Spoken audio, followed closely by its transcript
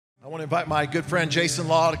want to invite my good friend Jason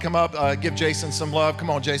Law to come up. Give Jason some love. Come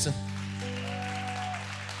on, Jason.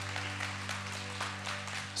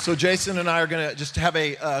 So Jason and I are going to just have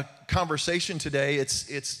a conversation today.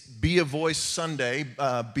 It's Be a Voice Sunday.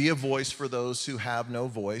 Be a voice for those who have no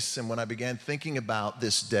voice. And when I began thinking about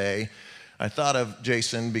this day, I thought of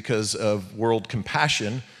Jason because of World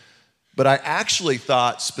Compassion, but I actually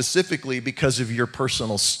thought specifically because of your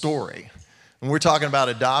personal story. When we're talking about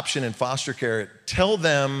adoption and foster care, tell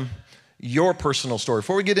them your personal story.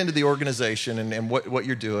 Before we get into the organization and what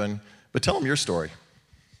you're doing, but tell them your story.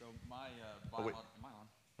 So my, am I on?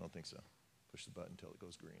 I don't think so. Push the button until it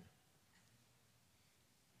goes green.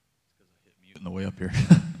 It's because I hit mute on the way up here.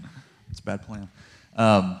 It's a bad plan.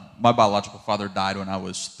 My biological father died when I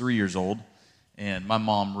was 3 years old, and my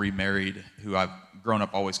mom remarried, who I've grown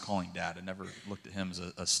up always calling Dad. I never looked at him as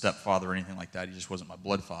a stepfather or anything like that. He just wasn't my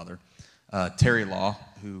blood father. Terry Law,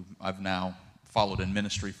 who I've now followed in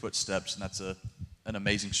ministry footsteps, and that's an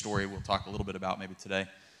amazing story we'll talk a little bit about maybe today.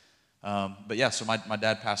 But yeah, so my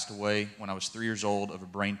dad passed away when I was 3 years old of a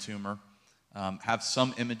brain tumor. Have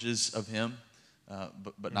some images of him,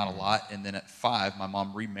 but not a lot. And then at 5, my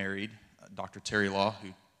mom remarried Dr. Terry Law,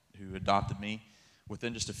 who adopted me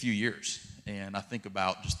within just a few years. And I think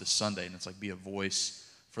about just this Sunday, and it's like be a voice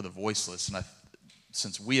for the voiceless. And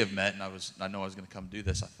since we have met, and I know I was going to come do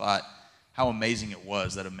this, I thought how amazing it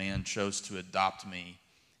was that a man chose to adopt me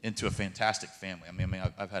into a fantastic family. I mean,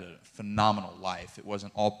 I've had a phenomenal life. It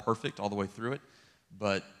wasn't all perfect all the way through it,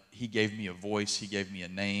 but he gave me a voice. He gave me a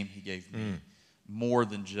name. He gave me more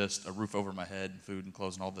than just a roof over my head and food and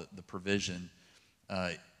clothes and all the provision.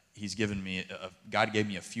 He's given me, God gave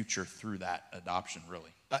me a future through that adoption,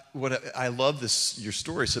 really. I love your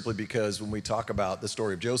story simply because when we talk about the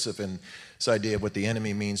story of Joseph and this idea of what the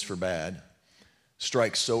enemy means for bad,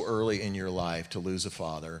 strikes so early in your life to lose a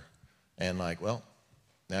father, and like, well,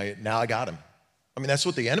 now I got him. I mean, that's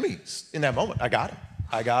what the enemy, in that moment, I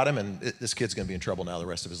got him, and this kid's going to be in trouble now the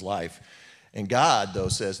rest of his life. And God, though,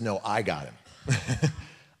 says, no, I got him.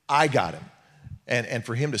 I got him. And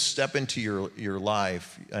for him to step into your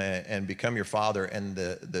life and become your father, and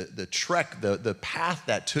the trek, the path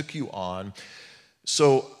that took you on.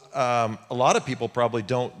 So a lot of people probably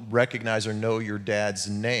don't recognize or know your dad's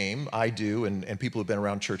name. I do, and people who've been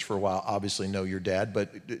around church for a while obviously know your dad.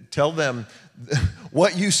 But tell them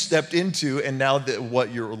what you stepped into and now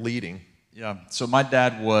what you're leading. Yeah, so my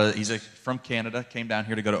dad he's from Canada, came down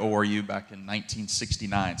here to go to ORU back in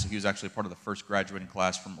 1969. So he was actually part of the first graduating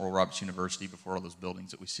class from Oral Roberts University before all those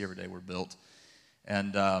buildings that we see every day were built.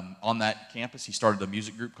 And on that campus, he started a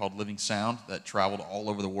music group called Living Sound that traveled all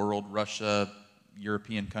over the world, Russia,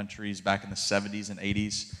 European countries back in the 70s and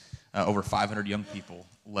 80s. Over 500 young people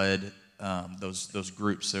led those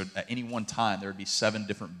groups. So at any one time, there would be 7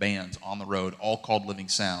 different bands on the road, all called Living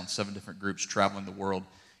Sound, 7 different groups traveling the world,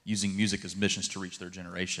 using music as missions to reach their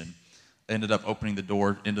generation. They ended up opening the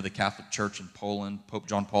door into the Catholic Church in Poland. Pope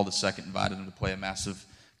John Paul II invited them to play a massive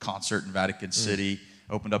concert in Vatican City,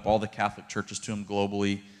 opened up all the Catholic churches to him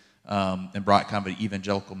globally, and brought kind of an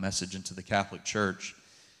evangelical message into the Catholic Church.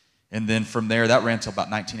 And then from there, that ran until about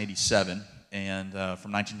 1987. And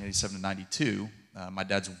from 1987 to 92, my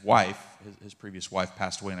dad's wife, his previous wife,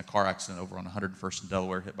 passed away in a car accident over on 101st in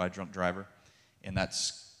Delaware, hit by a drunk driver. And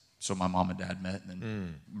so my mom and dad met and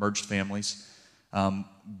then merged families.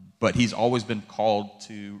 But he's always been called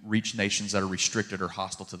to reach nations that are restricted or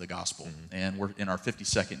hostile to the gospel. And we're in our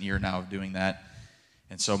 52nd year now of doing that.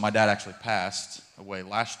 And so my dad actually passed away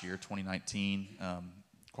last year, 2019,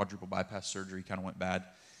 quadruple bypass surgery, kind of went bad.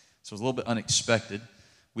 So it was a little bit unexpected.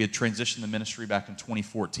 We had transitioned the ministry back in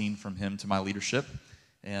 2014 from him to my leadership.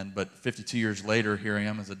 But 52 years later, here I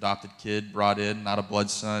am as an adopted kid, brought in, not a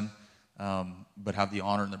blood son, but have the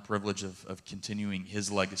honor and the privilege of continuing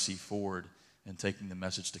his legacy forward and taking the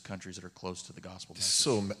message to countries that are close to the gospel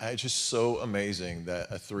message. It's just so amazing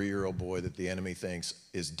that a 3-year-old boy that the enemy thinks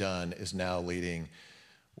is done is now leading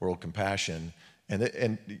World Compassion.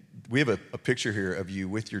 And we have a picture here of you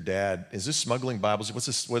with your dad. Is this smuggling Bibles? What's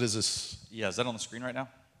this? What is this? Yeah, is that on the screen right now?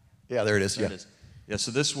 Yeah, there it is. There it is. Yeah,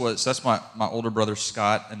 so that's my older brother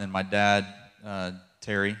Scott, and then my dad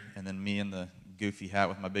Terry, and then me in the goofy hat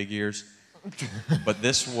with my big ears. But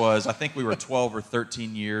this was, I think we were 12 or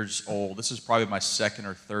 13 years old. This is probably my second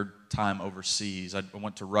or third time overseas. I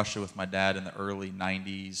went to Russia with my dad in the early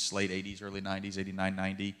 90s, late 80s, early 90s, 89,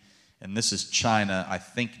 90. And this is China, I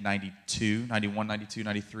think 92, 91, 92,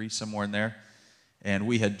 93, somewhere in there. And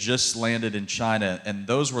we had just landed in China, and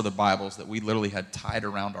those were the Bibles that we literally had tied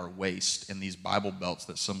around our waist in these Bible belts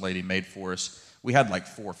that some lady made for us we had like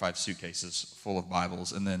 4 or 5 suitcases full of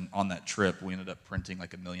Bibles. And then on that trip, we ended up printing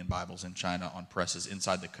like 1 million Bibles in China on presses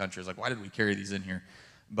inside the country. I was like, why did we carry these in here?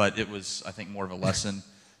 But it was, I think, more of a lesson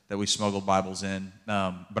that we smuggled Bibles in.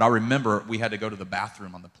 But I remember we had to go to the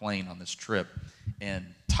bathroom on the plane on this trip and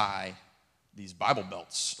tie these Bible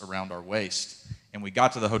belts around our waist. And we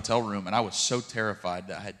got to the hotel room, and I was so terrified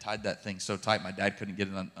that I had tied that thing so tight my dad couldn't get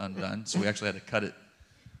it undone. So we actually had to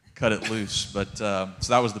cut it loose. But so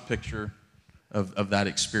that was the picture of that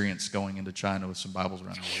experience going into China with some Bibles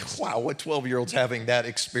around our waist. Wow, what 12-year-olds having that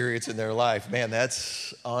experience in their life? Man,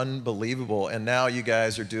 that's unbelievable. And now you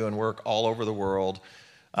guys are doing work all over the world.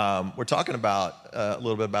 We're talking about a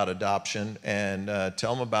little bit about adoption, and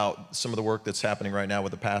tell them about some of the work that's happening right now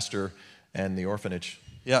with the pastor and the orphanage.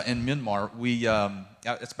 Yeah, in Myanmar,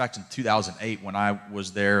 it's back in 2008 when I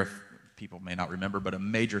was there. People may not remember, but a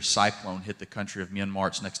major cyclone hit the country of Myanmar.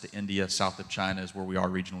 It's next to India, south of China is where we are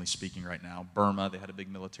regionally speaking right now. Burma, they had a big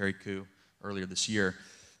military coup earlier this year.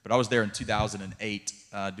 But I was there in 2008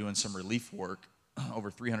 doing some relief work.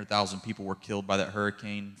 Over 300,000 people were killed by that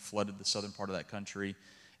hurricane, flooded the southern part of that country,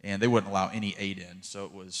 and they wouldn't allow any aid in. So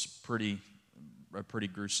it was a pretty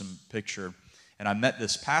gruesome picture. And I met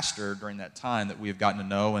this pastor during that time that we have gotten to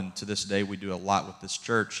know, and to this day we do a lot with this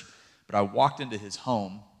church. But I walked into his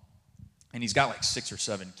home, and he's got like 6 or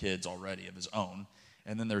 7 kids already of his own.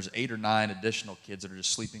 And then there's 8 or 9 additional kids that are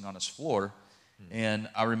just sleeping on his floor. And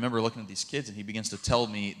I remember looking at these kids, and he begins to tell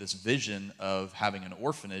me this vision of having an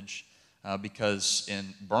orphanage because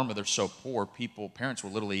in Burma they're so poor, parents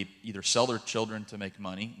will literally either sell their children to make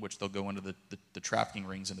money, which they'll go into the trafficking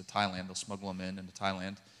rings into Thailand, they'll smuggle them into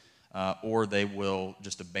Thailand, or they will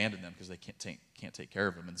just abandon them because they can't take care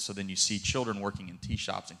of them. And so then you see children working in tea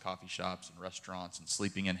shops and coffee shops and restaurants and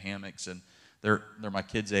sleeping in hammocks, and they're my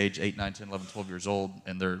kids' age, 8, 9, 10, 11, 12 years old,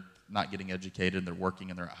 and they're not getting educated, and they're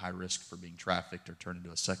working, and they're at high risk for being trafficked or turned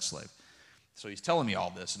into a sex slave. So he's telling me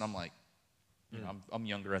all this, and I'm like, I'm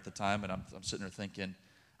younger at the time, and I'm sitting there thinking,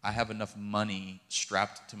 I have enough money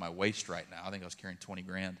strapped to my waist right now. I think I was carrying 20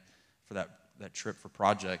 grand for that trip for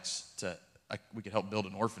projects we could help build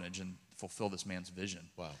an orphanage and fulfill this man's vision.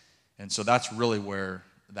 Wow. And so that's really where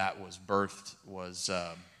that was birthed,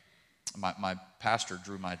 my pastor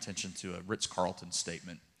drew my attention to a Ritz-Carlton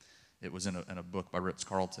statement. It was in a book by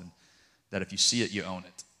Ritz-Carlton, that if you see it, you own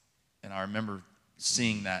it. And I remember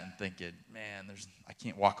seeing that and thinking, man, I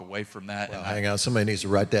can't walk away from that. Well, and hang on, somebody needs to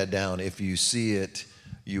write that down. If you see it,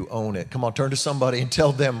 you own it. Come on, turn to somebody and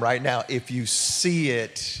tell them right now, if you see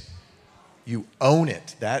it, you own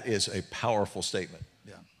it. That is a powerful statement.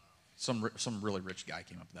 Yeah. Some really rich guy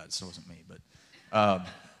came up with that, so it wasn't me. But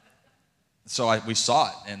so we saw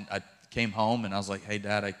it, and I came home, and I was like, hey,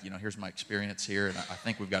 Dad, here's my experience here, and I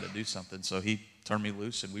think we've got to do something. So he turned me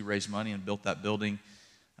loose, and we raised money and built that building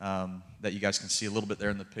that you guys can see a little bit there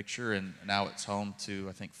in the picture, and now it's home to,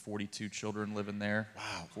 I think, 42 children living there.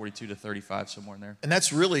 Wow. 42 to 35, somewhere in there. And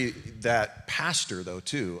that's really that pastor, though,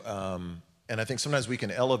 too. And I think sometimes we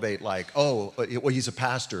can elevate like, well, he's a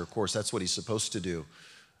pastor. Of course, that's what he's supposed to do.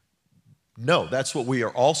 No, that's what we are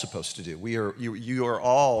all supposed to do.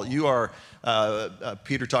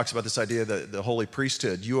 Peter talks about this idea of the holy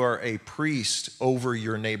priesthood. You are a priest over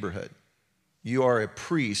your neighborhood. You are a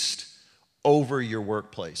priest over your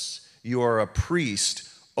workplace. You are a priest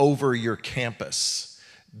over your campus.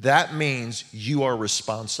 That means you are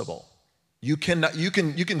responsible. You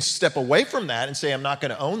can step away from that and say, I'm not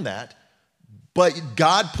going to own that. But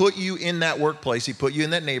God put you in that workplace. He put you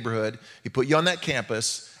in that neighborhood. He put you on that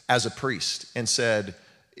campus as a priest and said,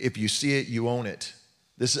 if you see it, you own it.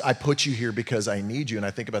 I put you here because I need you. And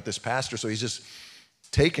I think about this pastor. So he's just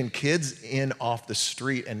taking kids in off the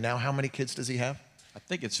street. And now how many kids does he have? I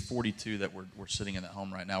think it's 42 that we're sitting in that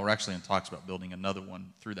home right now. We're actually in talks about building another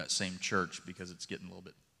one through that same church because it's getting a little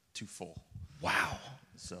bit too full. Wow.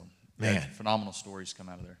 So, man, phenomenal stories come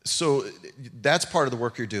out of there. So that's part of the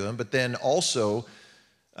work you're doing. But then also,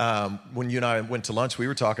 when you and I went to lunch, we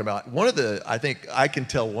were talking about I think I can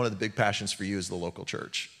tell one of the big passions for you is the local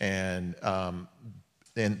church. And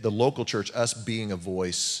the local church, us being a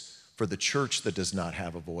voice for the church that does not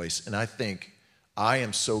have a voice. And I think I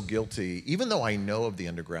am so guilty, even though I know of the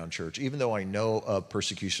underground church, even though I know of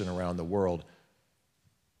persecution around the world,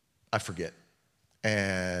 I forget.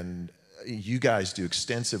 And you guys do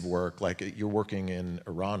extensive work, like you're working in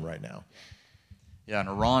Iran right now. Yeah, in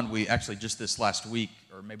Iran, we actually just this last week,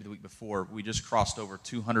 or maybe the week before, we just crossed over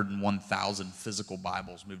 201,000 physical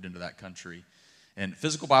Bibles moved into that country. And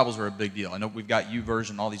physical Bibles are a big deal. I know we've got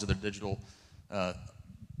YouVersion, all these other digital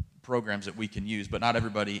programs that we can use, but not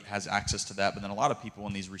everybody has access to that. But then a lot of people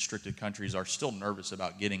in these restricted countries are still nervous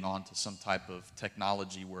about getting onto some type of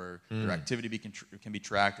technology where their activity can be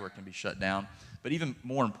tracked or it can be shut down. But even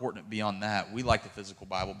more important beyond that, we like the physical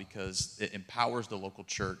Bible because it empowers the local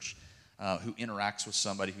church who interacts with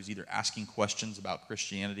somebody who's either asking questions about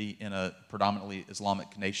Christianity in a predominantly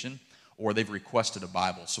Islamic nation, or they've requested a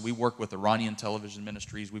Bible. So we work with Iranian television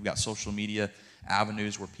ministries. We've got social media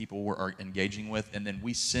avenues where people are engaging with, and then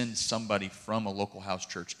we send somebody from a local house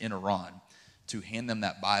church in Iran to hand them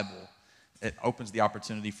that Bible. It opens the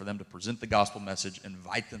opportunity for them to present the gospel message,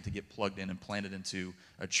 invite them to get plugged in and planted into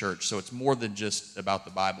a church. So it's more than just about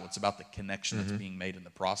the Bible. It's about the connection that's being made in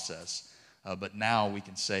the process. But now we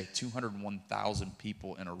can say 201,000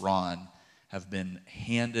 people in Iran have been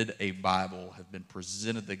handed a Bible, have been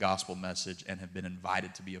presented the gospel message, and have been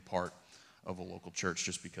invited to be a part of a local church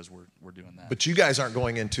just because we're doing that. But you guys aren't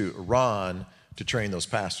going into Iran to train those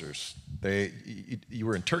pastors. You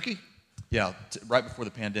were in Turkey? Yeah, right before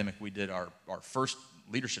the pandemic, we did our first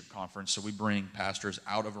leadership conference. So we bring pastors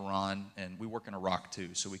out of Iran, and we work in Iraq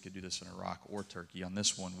too, so we could do this in Iraq or Turkey. On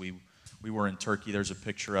this one, we were in Turkey. There's a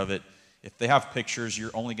picture of it. If they have pictures,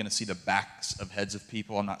 you're only going to see the backs of heads of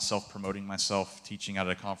people. I'm not self-promoting myself teaching out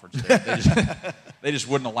at a conference there. They just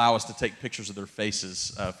wouldn't allow us to take pictures of their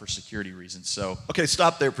faces for security reasons. So Okay,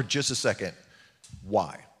 stop there for just a second.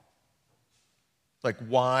 Why? Like,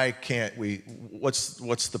 why can't we? What's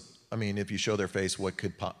the? I mean, if you show their face, what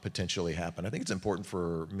could potentially happen? I think it's important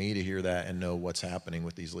for me to hear that and know what's happening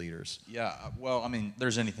with these leaders. Yeah, well, I mean,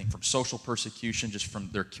 there's anything from social persecution, just from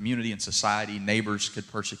their community and society. Neighbors could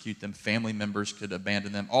persecute them. Family members could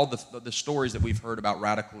abandon them. All the stories that we've heard about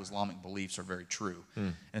radical Islamic beliefs are very true.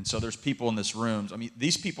 And so there's people in this room. I mean,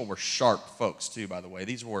 these people were sharp folks, too, by the way.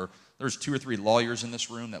 There's 2 or 3 lawyers in this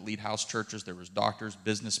room that lead house churches. There was doctors,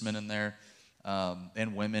 businessmen in there.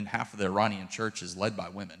 And women. Half of the Iranian church is led by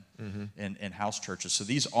women in house churches. So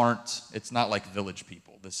it's not like village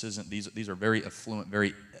people. These are very affluent,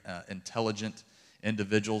 very intelligent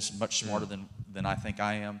individuals, much smarter than I think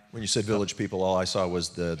I am. When you said village people, all I saw was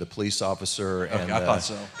the police officer and I thought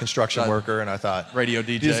so. Construction worker, and I thought, radio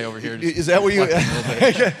DJ over here. Is that what you?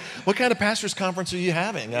 What kind of pastors' conference are you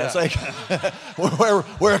having? Yeah. It's like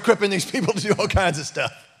we're equipping these people to do all kinds of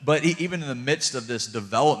stuff. But even in the midst of this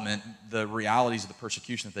development, the realities of the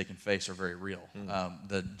persecution that they can face are very real.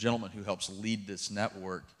 The gentleman who helps lead this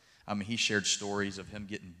network, I mean, he shared stories of him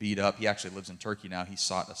getting beat up. He actually lives in Turkey now. He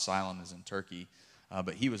sought asylum, is in Turkey.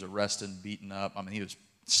 But he was arrested and beaten up. I mean, he was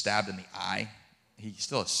stabbed in the eye. He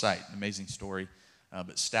still has sight, an amazing story.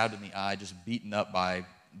 But stabbed in the eye, just beaten up by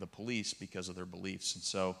the police because of their beliefs. And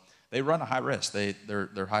so they run a high risk.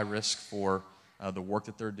 They're high risk for the work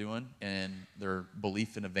that they're doing and their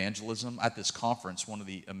belief in evangelism. At this conference, one of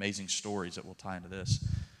the amazing stories that will tie into this,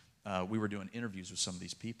 we were doing interviews with some of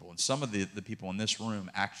these people. And some of the people in this room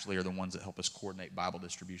actually are the ones that help us coordinate Bible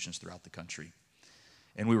distributions throughout the country.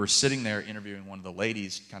 And we were sitting there interviewing one of the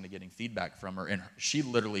ladies, kind of getting feedback from her, and she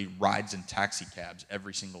literally rides in taxi cabs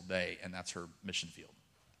every single day, and that's her mission field.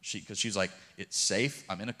 Because she's like, it's safe,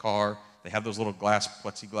 I'm in a car, they have those little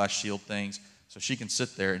plexiglass shield things, so she can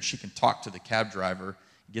sit there and she can talk to the cab driver,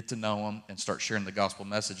 get to know him, and start sharing the gospel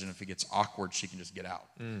message, and if it gets awkward, she can just get out.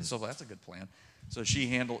 So that's a good plan. So she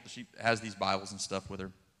has these Bibles and stuff with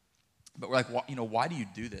her. But we're like, why do you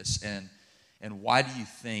do this? And why do you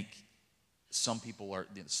think some people are,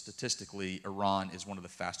 statistically, Iran is one of the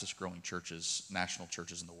fastest growing churches, national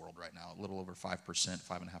churches in the world right now, a little over 5%,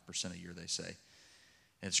 5.5% a year, they say.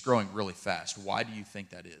 And it's growing really fast. Why do you think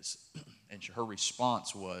that is? And her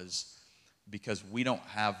response was, because we don't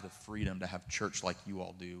have the freedom to have church like you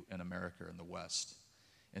all do in America and the West.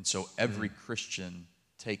 And so every Christian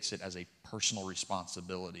takes it as a personal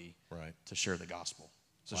responsibility to share the gospel.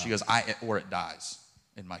 So she goes, or it dies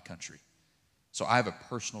in my country. So I have a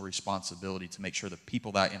personal responsibility to make sure the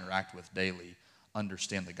people that I interact with daily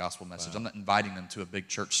understand the gospel message. I'm not inviting them to a big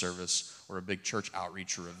church service or a big church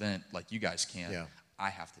outreach or event like you guys can. Yeah. I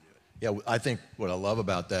have to do it. Yeah, I think what I love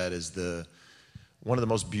about that is one of the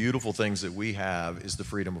most beautiful things that we have is the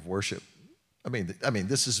freedom of worship. I mean,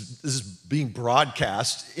 this is being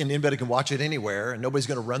broadcast, and anybody can watch it anywhere, and nobody's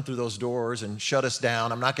going to run through those doors and shut us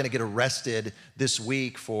down. I'm not going to get arrested this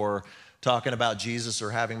week for talking about Jesus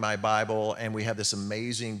or having my Bible, and we have this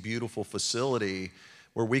amazing, beautiful facility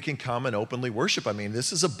where we can come and openly worship. I mean,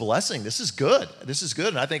 this is a blessing. This is good. This is good.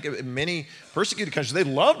 And I think in many persecuted countries, they'd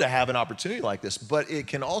love to have an opportunity like this, but it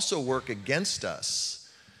can also work against us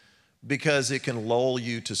because it can lull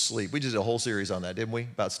you to sleep. We did a whole series on that, didn't we?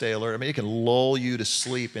 About stay alert. I mean, it can lull you to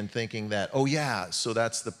sleep in thinking that, oh yeah, so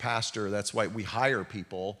that's the pastor. That's why we hire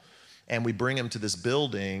people. and we bring them to this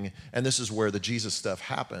building, and this is where the Jesus stuff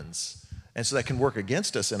happens. And so that can work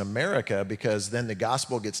against us in America because then the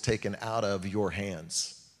gospel gets taken out of your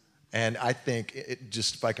hands. And I think,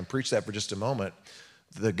 just if I can preach that for just a moment,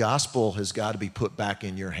 the gospel has got to be put back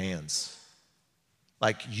in your hands.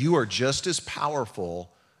 Like, you are just as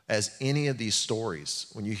powerful as any of these stories.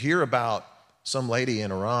 When you hear about some lady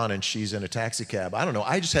in Iran and she's in a taxi cab, I don't know,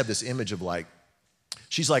 I just have this image of like,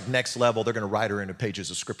 she's like next level, they're gonna write her into pages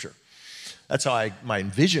of scripture. That's how I might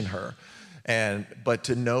envision her. But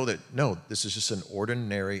to know that, no, this is just an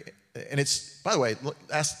ordinary, and it's, by the way,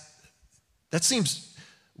 that seems,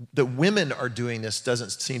 that women are doing this doesn't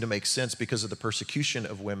seem to make sense because of the persecution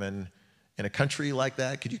of women in a country like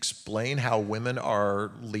that. Could you explain how women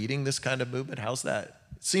are leading this kind of movement? How's that?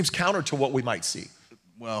 It seems counter to what we might see.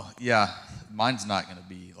 Well, yeah, mine's not going to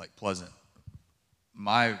be like pleasant.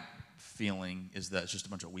 My feeling is that it's just a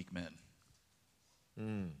bunch of weak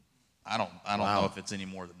men. I don't know if it's any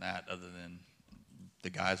more than that, other than the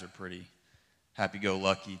guys are pretty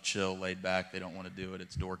happy-go-lucky, chill, laid back. They don't want to do it.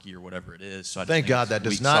 It's dorky or whatever it is. So Thank God that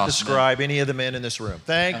does not describe any of the men in this room.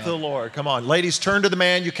 Thank the Lord. Come on, ladies, turn to the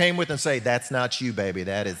man you came with and say, "That's not you, baby.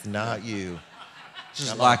 That is not you."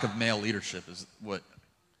 Just lack of male leadership is what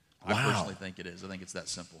I personally think it is. I think it's that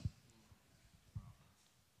simple.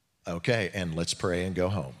 Okay, and let's pray and go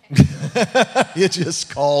home. You just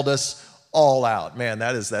called us all out. Man,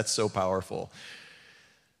 that's so powerful.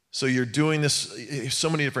 So you're doing this, so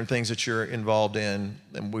many different things that you're involved in,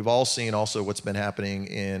 and we've all seen also what's been happening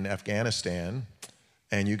in Afghanistan,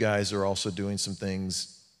 and you guys are also doing some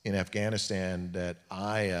things in Afghanistan that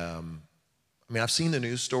I've seen the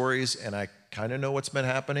news stories, and I kind of know what's been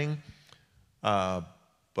happening, but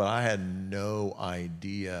I had no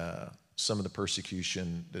idea some of the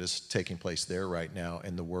persecution that is taking place there right now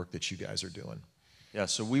and the work that you guys are doing. Yeah,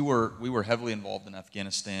 so we were heavily involved in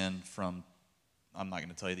Afghanistan from, I'm not going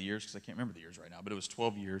to tell you the years because I can't remember the years right now, but it was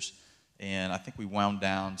 12 years, and I think we wound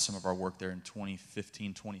down some of our work there in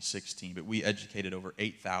 2015, 2016, but we educated over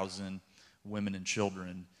 8,000 women and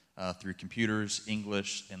children through computers,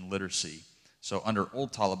 English, and literacy. So under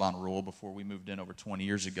old Taliban rule, before we moved in over 20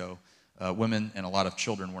 years ago, women and a lot of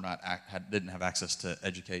children didn't have access to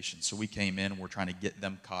education. So we came in and we're trying to get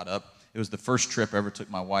them caught up. It was the first trip I ever took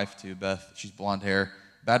my wife to. Beth, she's blonde hair.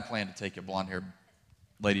 Bad plan to take a blonde hair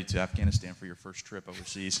lady to Afghanistan for your first trip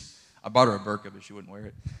overseas. I bought her a burqa, but she wouldn't wear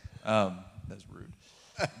it. That's rude.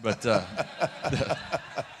 But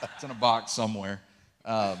it's in a box somewhere.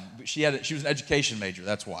 But she was an education major,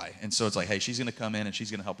 that's why. And so it's like, hey, she's going to come in and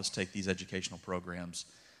she's going to help us take these educational programs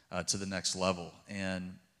to the next level.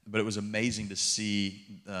 But it was amazing to see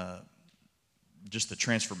just the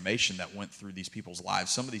transformation that went through these people's lives.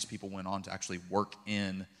 Some of these people went on to actually work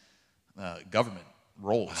in government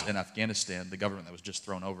roles in Afghanistan, the government that was just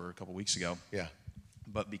thrown over a couple weeks ago. Yeah.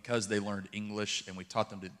 But because they learned English and we taught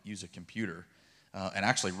them to use a computer and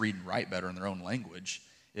actually read and write better in their own language,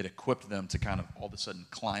 it equipped them to kind of all of a sudden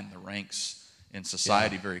climb the ranks in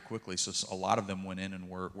society very quickly. So a lot of them went in and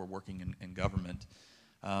were working in government.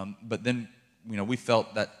 But then, we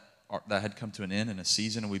felt that that had come to an end in a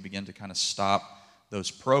season, and we began to kind of stop those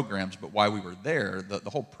programs. But while we were there, the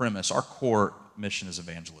whole premise, our core mission is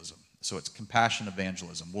evangelism. So it's compassion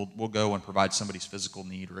evangelism. We'll go and provide somebody's physical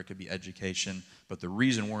need, or it could be education. But the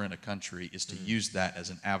reason we're in a country is to use that as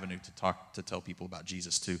an avenue to tell people about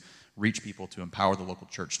Jesus, to reach people, to empower the local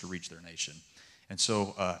church to reach their nation. And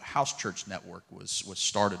so House Church Network was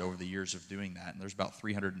started over the years of doing that. And there's about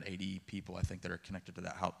 380 people, I think, that are connected to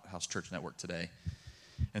that House Church Network today.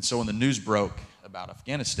 And so when the news broke about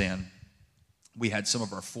Afghanistan, we had some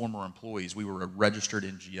of our former employees. We were a registered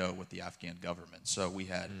NGO with the Afghan government. So we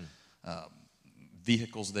had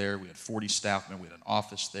vehicles there. We had 40 staff members. We had an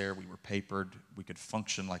office there. We were papered. We could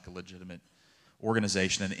function like a legitimate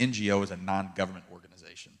organization. An NGO is a non-government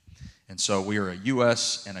organization. And so we are a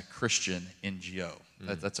U.S. and a Christian NGO.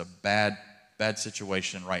 That's a bad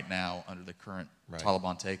situation right now under the current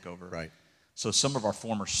Taliban takeover. Right. So some of our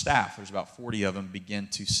former staff, there's about 40 of them, begin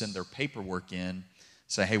to send their paperwork in,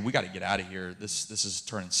 say, hey, we got to get out of here. This is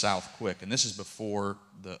turning south quick. And this is before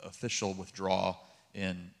the official withdrawal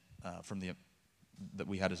that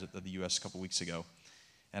we had at the U.S. a couple weeks ago.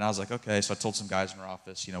 And I was like, okay. So I told some guys in our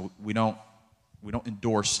office, we don't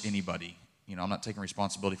endorse anybody. I'm not taking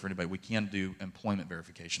responsibility for anybody. We can do employment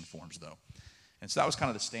verification forms, though. And so that was kind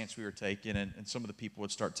of the stance we were taking. And some of the people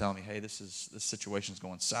would start telling me, hey, this situation's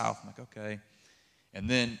going south. I'm like, okay. And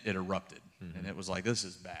then it erupted. And it was like, this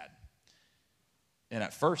is bad. And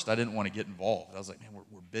at first, I didn't want to get involved. I was like, man,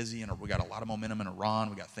 we're busy, and we got a lot of momentum in Iran.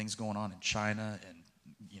 We got things going on in China, and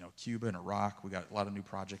Cuba and Iraq. We got a lot of new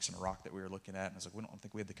projects in Iraq that we were looking at. And I was like, we don't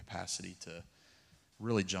think we have the capacity to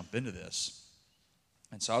really jump into this.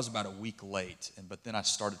 And so I was about a week late. But then I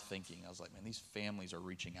started thinking, I was like, man, these families are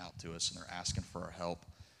reaching out to us and they're asking for our help.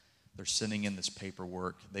 They're sending in this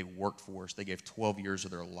paperwork. They worked for us. They gave 12 years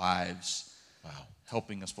of their lives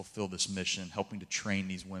helping us fulfill this mission, helping to train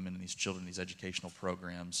these women and these children in these educational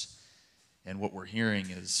programs. And what we're hearing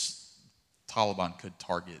is Taliban could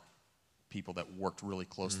target people that worked really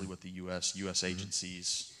closely with the U.S.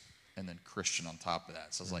 agencies, and then Christian on top of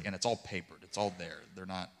that. So I was like, and it's all papered. It's all there. They're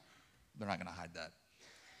not going to hide that.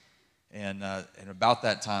 And about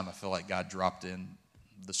that time, I feel like God dropped in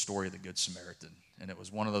the story of the Good Samaritan. And it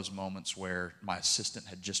was one of those moments where my assistant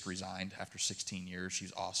had just resigned after 16 years.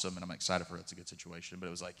 She's awesome, and I'm excited for her. It's a good situation. But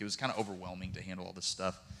it was kind of overwhelming to handle all this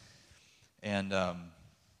stuff. And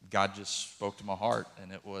God just spoke to my heart,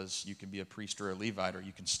 and it was, you can be a priest or a Levite, or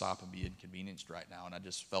you can stop and be inconvenienced right now. And I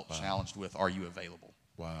just felt challenged with, are you available?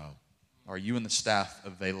 Wow. Are you and the staff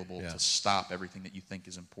available to stop everything that you think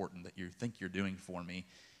is important, that you think you're doing for me,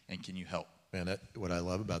 and can you help? Man, what I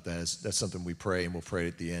love about that is that's something we pray, and we'll pray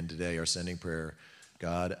at the end today, our sending prayer.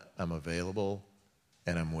 God, I'm available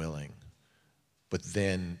and I'm willing. But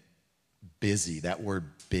then busy, that word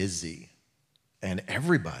busy, and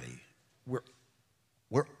everybody,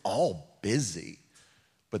 we're all busy.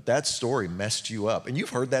 But that story messed you up. And you've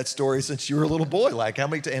heard that story since you were a little boy. Like how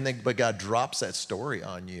many but God drops that story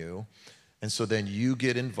on you. And so then you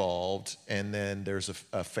get involved, and then there's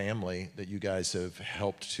a family that you guys have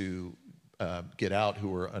helped to get out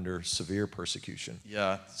who are under severe persecution.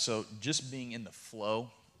 Yeah, so just being in the flow,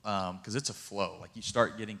 because it's a flow. Like you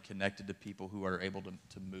start getting connected to people who are able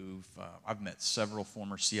to move. I've met several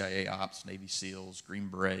former CIA ops, Navy SEALs, Green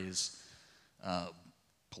Berets,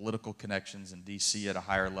 political connections in D.C. at a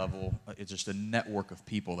higher level. It's just a network of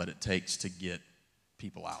people that it takes to get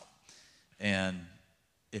people out. And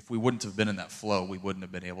if we wouldn't have been in that flow, we wouldn't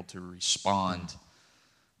have been able to respond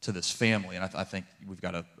to this family. And I think we've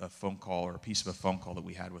got a phone call, or a piece of a phone call that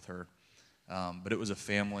we had with her. But it was a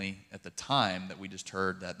family at the time that we just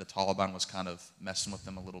heard that the Taliban was kind of messing with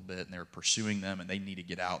them a little bit, and they were pursuing them, and they need to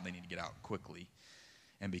get out, and they need to get out quickly.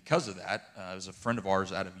 And because of that, it was a friend of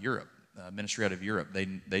ours out of Europe, ministry out of Europe.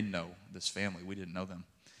 They know this family. We didn't know them.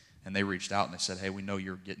 And they reached out and they said, hey, we know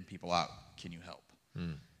you're getting people out. Can you help?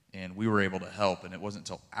 And we were able to help. And it wasn't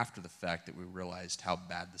until after the fact that we realized how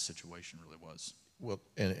bad the situation really was. Well,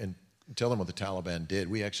 and tell them what the Taliban did.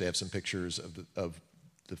 We actually have some pictures of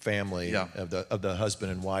the family, of the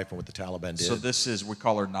husband and wife, and what the Taliban did. So this is, we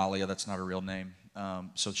call her Nalia. That's not her real name.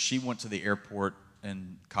 So she went to the airport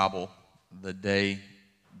in Kabul the day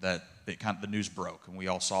that the news broke, and we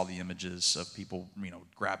all saw the images of people,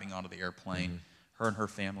 grabbing onto the airplane. Her and her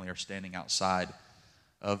family are standing outside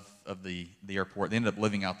of the airport. They ended up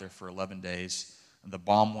living out there for 11 days. The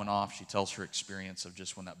bomb went off. She tells her experience of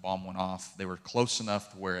just when that bomb went off. They were close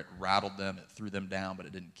enough to where it rattled them, it threw them down, but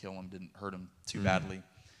it didn't kill them, didn't hurt them too badly.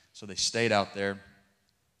 So they stayed out there.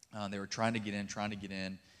 They were trying to get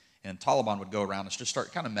in, and Taliban would go around and just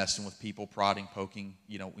start kind of messing with people, prodding, poking,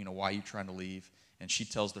 why are you trying to leave? And she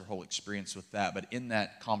tells their whole experience with that. But in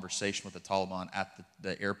that conversation with the Taliban at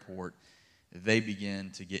the airport, they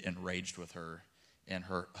begin to get enraged with her and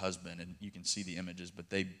her husband. And you can see the images,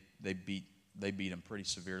 but they beat him pretty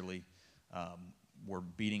severely. Were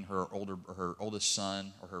beating her oldest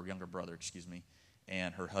son, or her younger brother,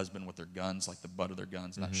 and her husband with their guns, like the butt of their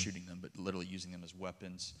guns, not shooting them, but literally using them as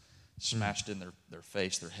weapons, smashed in their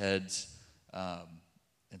face, their heads.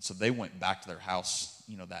 And so they went back to their house,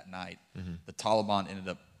 that night. The Taliban ended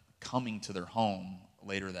up coming to their home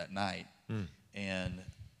later that night and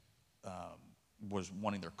was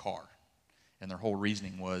wanting their car. And their whole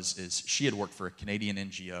reasoning is she had worked for a Canadian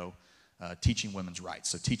NGO teaching women's rights,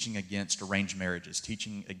 so teaching against arranged marriages,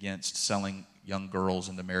 teaching against selling young girls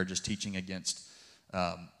into marriages, teaching against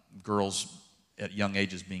girls at young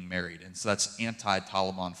ages being married. And so that's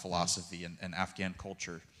anti-Taliban philosophy and Afghan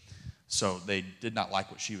culture. So they did not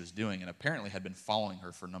like what she was doing, and apparently had been following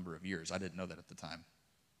her for a number of years. I didn't know that at the time.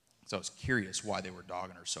 So I was curious why they were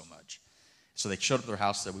dogging her so much. So they showed up at their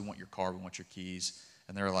house, said, we want your car, we want your keys.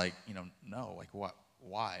 And they're like, no, like what?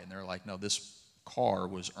 Why? And they're like, no, this car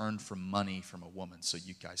was earned from money from a woman, so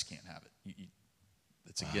you guys can't have it.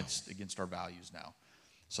 It's against our values now.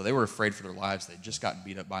 So they were afraid for their lives. They'd just gotten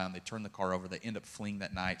beat up by them. They turned the car over. They end up fleeing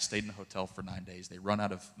that night, stayed in a hotel for 9 days. They run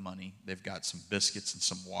out of money. They've got some biscuits and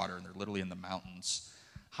some water, and they're literally in the mountains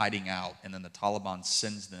hiding out. And then the Taliban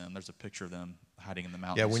sends them. There's a picture of them hiding in the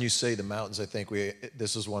mountains. Yeah, when you say the mountains, I think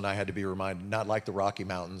this is one I had to be reminded, not like the Rocky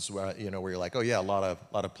Mountains, where you're like, oh yeah, a lot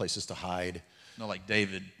of places to hide. No, like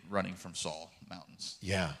David running from Saul. mountains.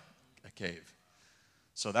 Yeah. A cave.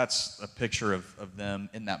 So that's a picture of them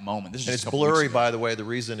in that moment. This is And just it's a couple weeks blurry, ago. by the way. The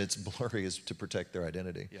reason it's blurry is to protect their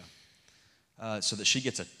identity. Yeah. So that she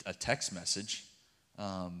gets a text message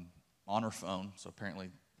on her phone. So apparently,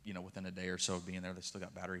 within a day or so of being there, they still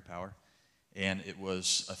got battery power. And it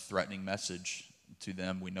was a threatening message to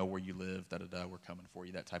them. We know where you live, da-da-da, we're coming for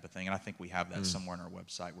you, that type of thing. And I think we have that somewhere on our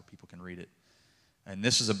website where people can read it. And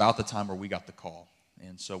this is about the time where we got the call.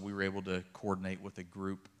 And so we were able to coordinate with a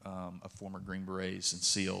group of former Green Berets and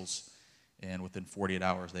SEALs. And within 48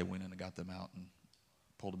 hours, they went in and got them out and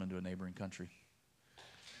pulled them into a neighboring country.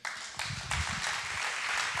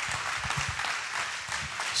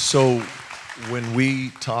 So when we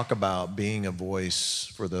talk about being a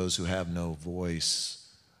voice for those who have no voice,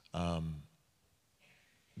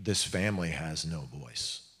 this family has no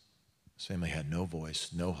voice. This family had no voice,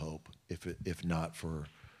 no hope, if not for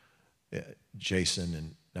Jason,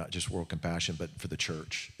 and not just World Compassion, but for the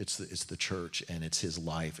church. It's the church, and it's his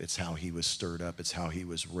life. It's how he was stirred up. It's how he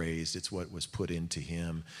was raised. It's what was put into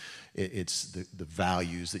him. It's the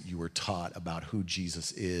values that you were taught about who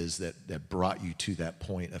Jesus is that brought you to that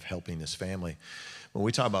point of helping this family. When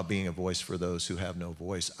we talk about being a voice for those who have no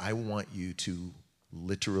voice, I want you to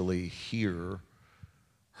literally hear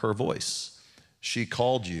her voice. She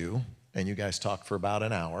called you, and you guys talked for about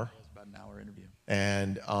an hour. It was about an hour interview.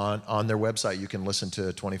 And on their website, you can listen to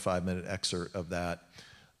a 25-minute excerpt of that.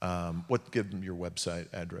 Give them your website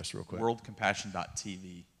address real quick.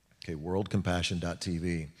 Worldcompassion.tv. Okay,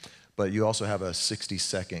 worldcompassion.tv. But you also have a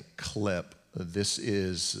 60-second clip. This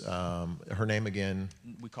is her name again.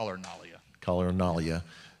 We call her Nalia. Call her Nalia.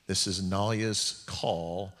 This is Nalia's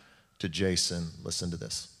call to Jason. Listen to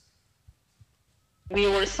this. We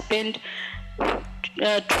were spent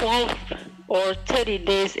 12 or 30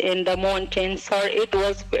 days in the mountains, sir. It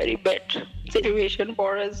was very bad situation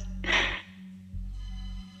for us.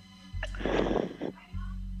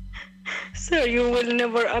 Sir, you will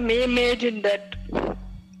never imagine that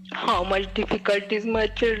how much difficulties my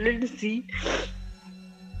children see,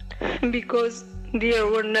 because there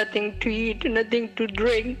were nothing to eat, nothing to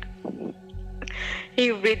drink.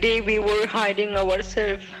 Every day we were hiding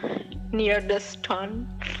ourselves near the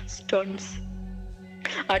stones.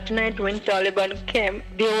 At night when Taliban came,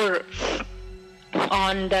 they were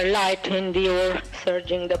on the light and they were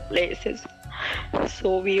searching the places.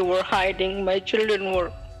 So we were hiding. My children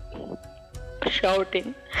were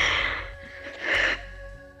shouting.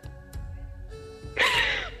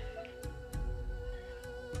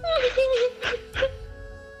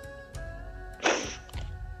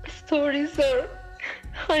 Sorry, sir.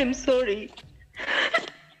 I'm sorry.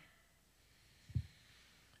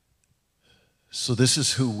 So this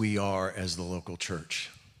is who we are as the local church.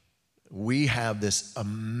 We have this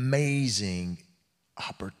amazing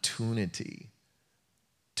opportunity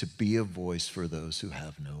to be a voice for those who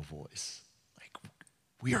have no voice. Like,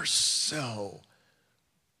 we are so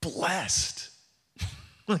blessed.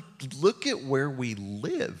 Like, look at where we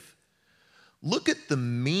live. Look at the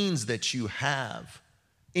means that you have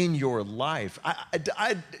in your life.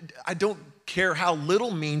 I don't care how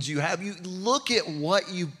little means you have. You look at what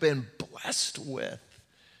you've been blessed with.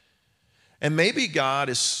 And maybe God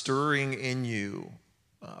is stirring in you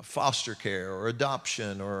foster care or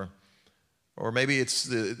adoption, or maybe it's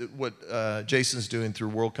what Jason's doing through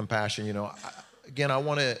World Compassion. I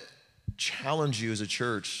want to challenge you as a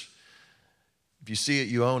church. If you see it,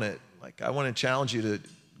 you own it. Like, I want to challenge you to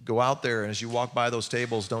go out there, and as you walk by those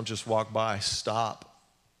tables, don't just walk by. Stop.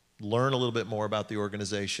 Learn a little bit more about the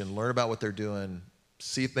organization. Learn about what they're doing.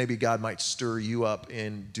 See if maybe God might stir you up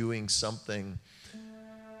in doing something.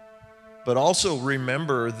 But also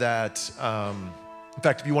remember that, in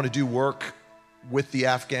fact, if you want to do work with the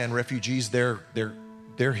Afghan refugees, they're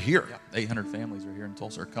here. Yeah, 800 families are here in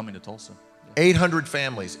Tulsa, or coming to Tulsa. 800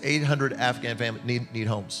 families, 800 Afghan families need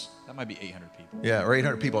homes. That might be 800 people. Yeah, or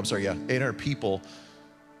 800 people. I'm sorry. Yeah, 800 people.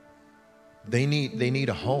 They need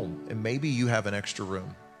a home, and maybe you have an extra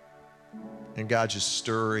room, and God's just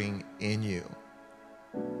stirring in you.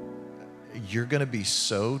 You're going to be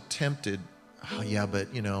so tempted. Oh yeah, but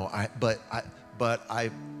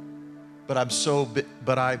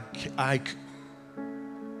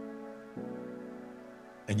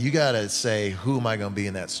and you got to say, who am I going to be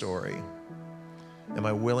in that story? Am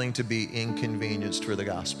I willing to be inconvenienced for the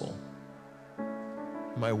gospel?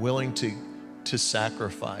 Am I willing to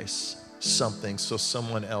sacrifice something so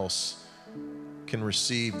someone else can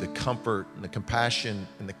receive the comfort and the compassion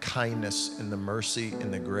and the kindness and the mercy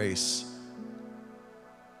and the grace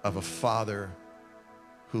of a Father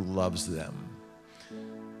who loves them?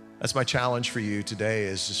 That's my challenge for you today,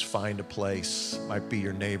 is just find a place. It might be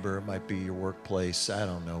your neighbor, it might be your workplace. I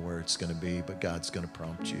don't know where it's going to be, but God's going to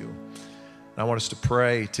prompt you. And I want us to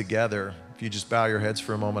pray together. If you just bow your heads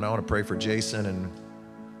for a moment, I want to pray for Jason and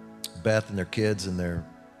Beth and their kids and their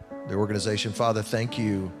organization. Father, thank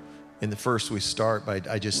you. In the first we start by,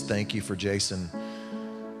 I just thank you for Jason.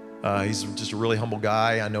 He's just a really humble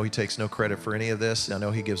guy. I know he takes no credit for any of this. I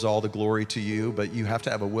know he gives all the glory to you, but you have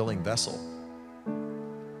to have a willing vessel.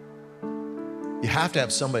 You have to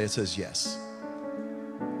have somebody that says yes.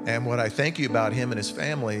 And what I thank you about him and his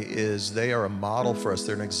family is they are a model for us.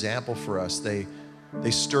 They're an example for us. They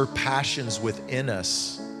stir passions within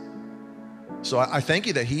us. So I thank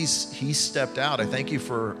you that he's stepped out. I thank you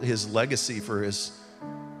for his legacy, for his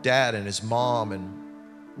dad and his mom and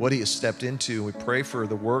what he has stepped into. We pray for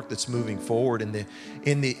the work that's moving forward in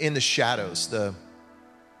the shadows.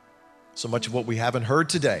 So much of what we haven't heard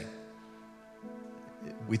today.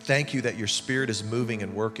 We thank you that your Spirit is moving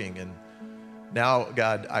and working. And now,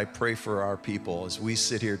 God, I pray for our people as we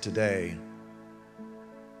sit here today.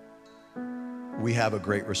 We have a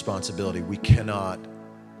great responsibility. We cannot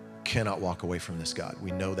walk away from this, God.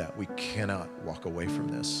 We know that. We cannot walk away from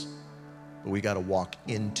this. But we got to walk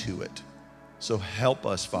into it. So help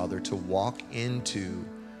us, Father, to walk into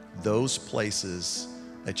those places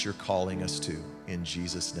that you're calling us to. In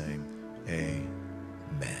Jesus' name,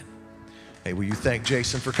 amen. Hey, will you thank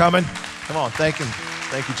Jason for coming? Come on, thank him.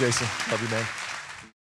 Thank you, Jason. Love you, man.